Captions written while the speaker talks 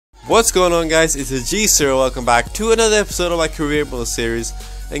What's going on, guys? It's a G0. Welcome back to another episode of my career mode series.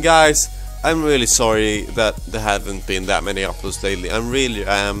 And guys, I'm really sorry that there haven't been that many uploads lately. I really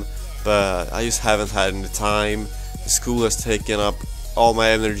am, but I just haven't had any time. The school has taken up all my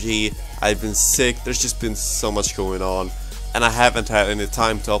energy. I've been sick. There's just been so much going on, and I haven't had any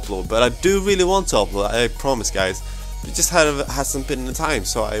time to upload. But I do really want to upload, I promise, guys. It just hasn't been any time,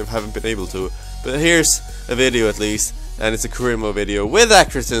 so I haven't been able to. But here's a video at least, and it's a career mode video with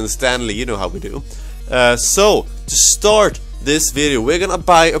Accrington Stanley. You know how we do. So to start this video, we're gonna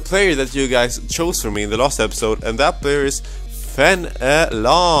buy a player that you guys chose for me in the last episode, and that player is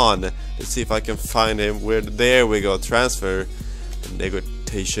Fenelon. Let's see if I can find him. There we go. Transfer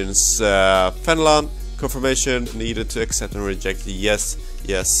negotiations. Fenelon, confirmation needed to accept and reject. Yes,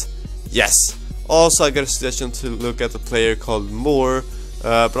 yes, yes. Also, I got a suggestion to look at a player called Moore,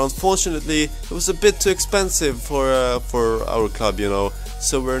 but unfortunately it was a bit too expensive for our club, you know.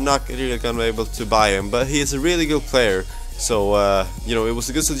 So we're not really gonna be able to buy him. But he is a really good player. So you know, it was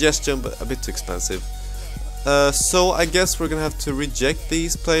a good suggestion, but a bit too expensive. So I guess we're gonna have to reject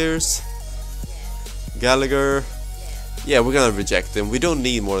these players. Gallagher, yeah, we're gonna reject them. We don't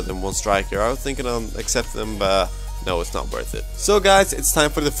need more than one striker. I was thinking on accept them, but no, it's not worth it. So guys, it's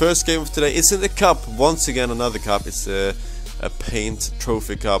time for the first game of today. It's in the cup, once again another cup. It's a paint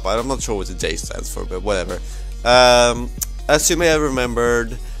trophy cup. I'm not sure what the J stands for, but whatever. As you may have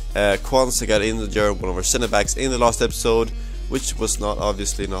remembered, Kwanzaa got injured, one of our center backs, in the last episode, which was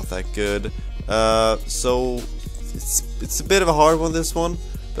obviously not that good. So it's a bit of a hard one, this one,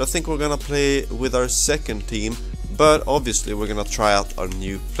 but I think we're gonna play with our second team. But obviously we're gonna try out our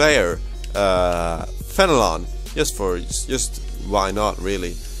new player, Fenelon, just why not,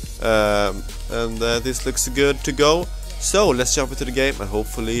 really. This looks good to go. So let's jump into the game and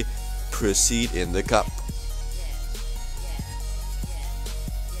hopefully proceed in the cup.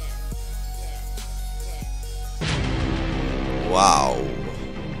 Wow.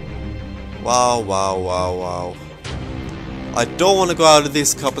 Wow. I don't want to go out of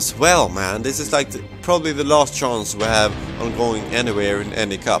this cup as well, man. This is like probably the last chance we have on going anywhere in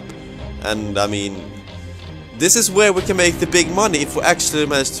any cup. And I mean, this is where we can make the big money if we actually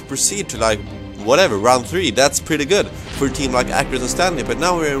manage to proceed to, like, whatever, round 3. That's pretty good for a team like Accrington Stanley. But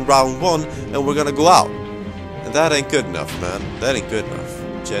now we're in round 1 and we're gonna go out. And that ain't good enough, man. That ain't good enough.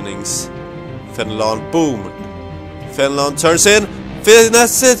 Jennings, Fenelon, boom. Fenelon turns in,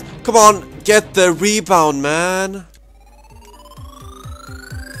 finesse it. Come on, get the rebound, man.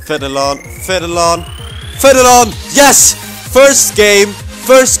 Fenelon, yes! First game,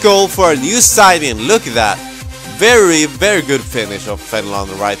 first goal for our new signing. Look at that. Very, very good finish of Fenelon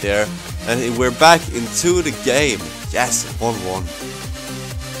right there. And we're back into the game. Yes, 1-1.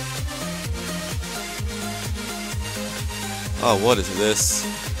 Oh, what is this?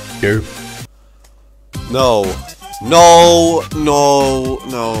 Here. No.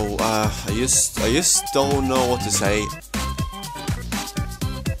 I just don't know what to say.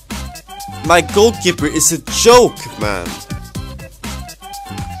 My goalkeeper is a joke, man.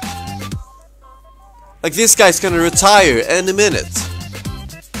 Like, this guy's gonna retire any minute.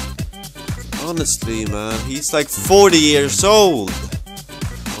 Honestly, man, he's like 40 years old.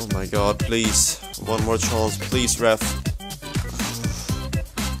 Oh my god, please. One more chance, please, ref.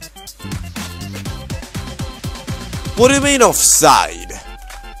 What do you mean offside?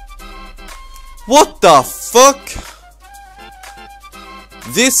 What the fuck?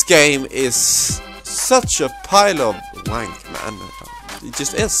 This game is such a pile of wank, man. It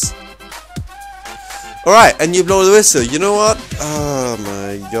just is. Alright, and you blow the whistle. You know what? Oh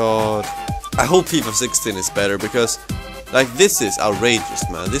my god. I hope FIFA 16 is better, because, like, this is outrageous,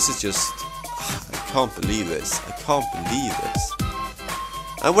 man. This is just... I can't believe this. I can't believe this.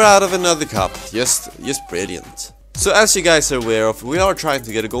 And we're out of another cup. Just brilliant. So as you guys are aware of, we are trying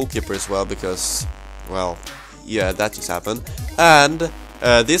to get a goalkeeper as well, because, well, yeah, that just happened. And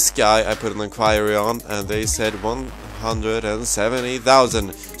this guy I put an inquiry on, and they said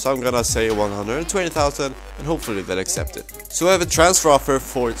 170,000. So I'm gonna say 120,000, and hopefully they'll accept it. So I have a transfer offer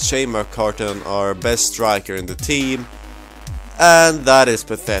for Shane McCartan, our best striker in the team, and that is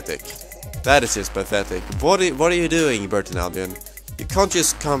pathetic. That is just pathetic. What are you doing, Burton Albion? You can't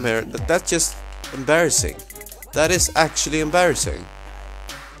just come here. That's just embarrassing. That is actually embarrassing.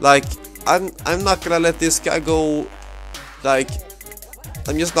 Like, I'm not gonna let this guy go. Like,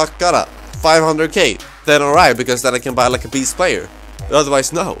 I'm just not gonna. 500k. Then alright, because then I can buy like a beast player. But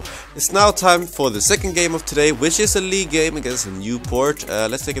otherwise, no. It's now time for the second game of today, which is a league game against Newport.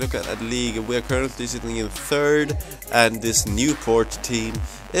 Let's take a look at the league. We are currently sitting in 3rd, and this Newport team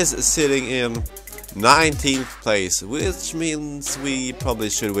is sitting in 19th place, which means we probably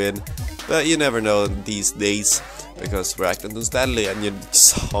should win, but you never know these days because we're acting too steadily, and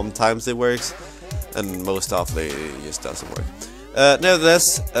sometimes it works and most often it just doesn't work.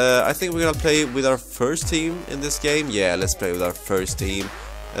 Nevertheless, I think we're gonna play with our first team in this game. Yeah, let's play with our first team.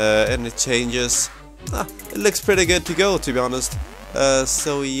 Any changes? It looks pretty good to go, to be honest.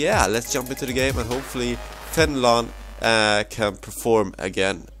 So yeah, let's jump into the game and hopefully Finland can perform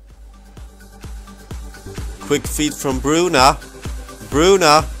again. Quick feed from Bruna.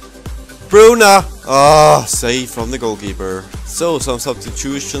 Bruna! Ah, save from the goalkeeper. So, some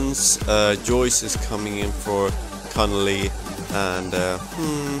substitutions. Joyce is coming in for Connolly. And,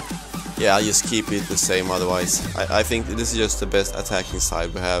 yeah, I'll just keep it the same otherwise. I think this is just the best attacking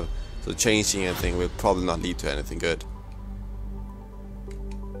side we have. So changing anything will probably not lead to anything good.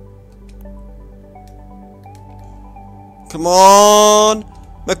 Come on!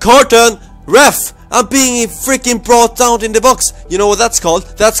 McCartan! Ref! I'm being freaking brought down in the box! You know what that's called?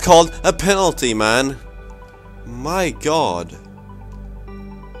 That's called a penalty, man. My god.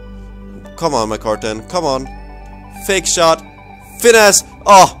 Come on, McCartan. Come on. Fake shot. Finesse!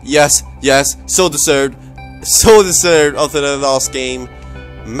 Oh, yes, yes. So deserved. So deserved after the last game.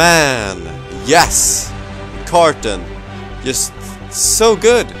 Man. Yes. McCartan. Just so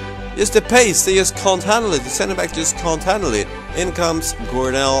good. Just the pace, they just can't handle it. The center back just can't handle it. In comes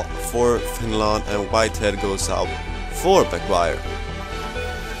Gordell for Finland, and Whitehead goes out for Maguire.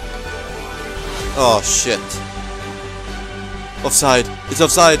 Oh shit. Offside. It's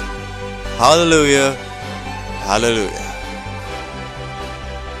offside. Hallelujah. Hallelujah.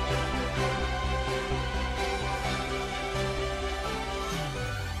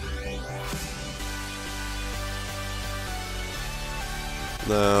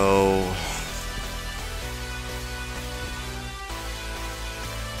 No.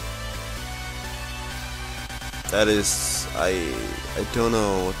 That is, I don't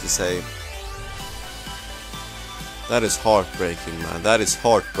know what to say. That is heartbreaking, man. That is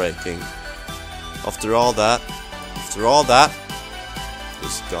heartbreaking. After all that,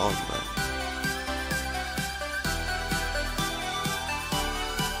 it's gone, man.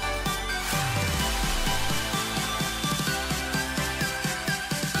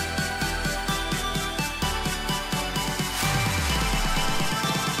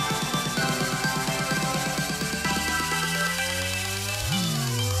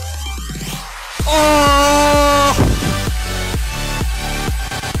 Oh!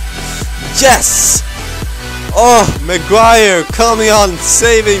 Yes! Oh, Maguire coming on,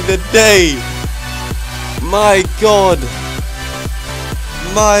 saving the day. My god.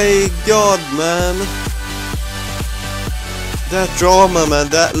 My god, man. That drama, man.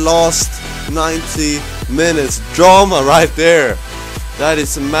 That last 90 minutes drama right there. That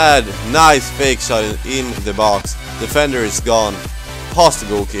is mad. Nice fake shot in the box. Defender is gone. Past the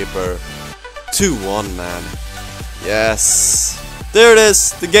goalkeeper. 2-1, man. Yes. There it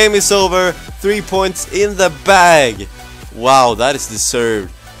is. The game is over. 3 points in the bag. Wow, that is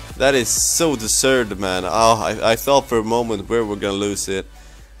deserved. That is so deserved, man. Oh, I thought for a moment we were gonna lose it,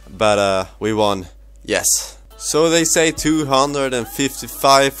 but we won. Yes. So they say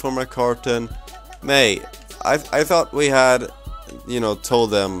 255 for McCartan. Mate, I thought we had, you know,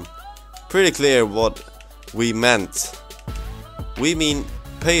 told them pretty clear what we meant. We mean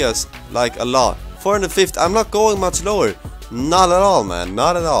pay us like a lot. 450. I'm not going much lower. Not at all, man.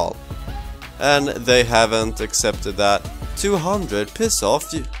 Not at all. And they haven't accepted that. 200. Piss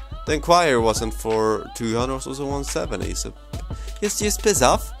off. The inquiry wasn't for 200. It was also 170. So just piss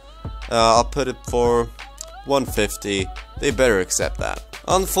off. I'll put it for 150. They better accept that.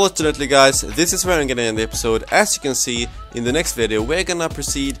 Unfortunately, guys, this is where I'm gonna end the episode. As you can see in the next video, we're gonna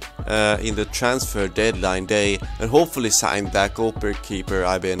proceed in the transfer deadline day and hopefully sign that goalkeeper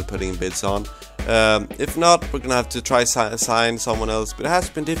I've been putting bids on. If not, we're gonna have to try sign someone else, but it has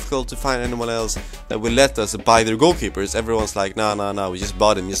been difficult to find anyone else that will let us buy their goalkeepers. Everyone's like, no, we just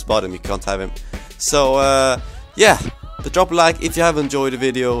bought him, you can't have him. So yeah, but drop a like if you have enjoyed the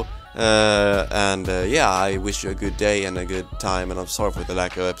video. Yeah, I wish you a good day and a good time, and I'm sorry for the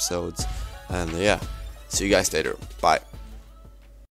lack of episodes, and yeah, see you guys later, bye.